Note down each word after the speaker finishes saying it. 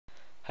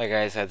Hi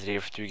guys, Ed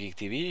here for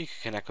 3GeekTV. You can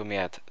connect with me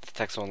at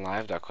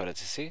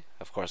thetechzonelive.co.cc.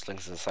 Of course,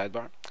 links in the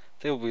sidebar.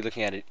 Today we'll be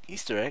looking at an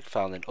Easter egg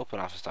found in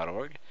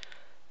OpenOffice.org.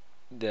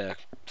 The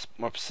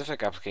more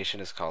specific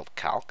application is called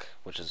Calc,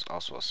 which is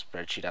also a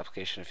spreadsheet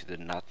application if you did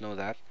not know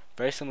that.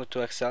 Very similar to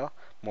Excel,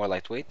 more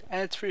lightweight,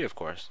 and it's free of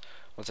course.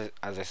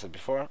 As I said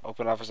before,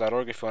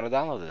 OpenOffice.org if you want to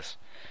download this.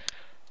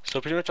 So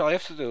pretty much all you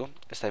have to do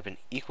is type in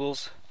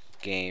equals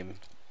game,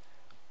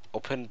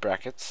 open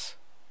brackets,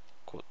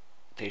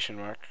 quotation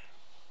mark,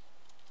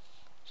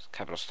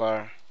 capital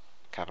star,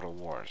 capital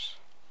wars,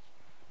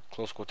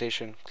 close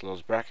quotation,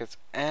 close brackets,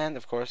 and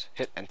of course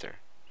hit enter.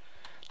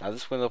 Now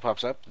this window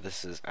pops up.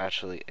 This is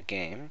actually a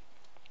game,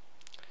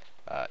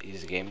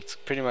 easy game. It's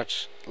pretty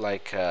much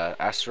like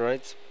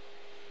Asteroids,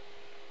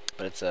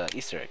 but it's a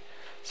Easter egg.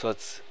 So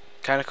it's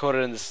kind of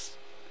coded in this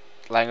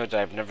language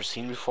I've never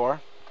seen before.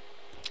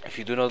 If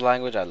you do know the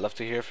language, I'd love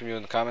to hear from you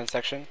in the comment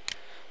section,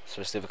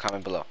 so just leave a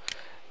comment below.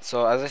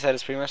 So as I said,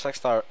 it's pretty much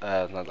like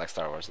not like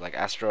Star Wars, like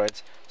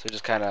Asteroids. So you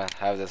just kind of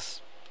have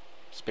this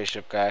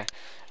spaceship guy,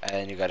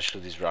 and you gotta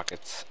shoot these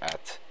rockets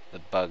at the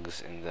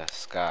bugs in the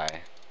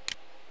sky.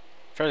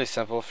 Fairly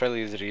simple,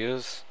 fairly easy to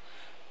use.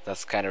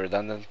 That's kind of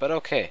redundant, but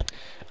okay.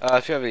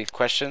 If you have any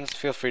questions,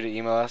 feel free to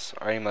email us.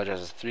 Our email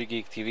address is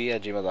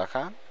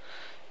 3geektv@gmail.com.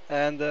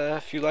 And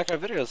if you like our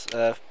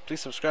videos,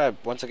 please subscribe.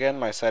 Once again,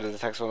 my site is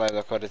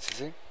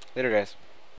thetechzonelive.co.cc. Later, guys.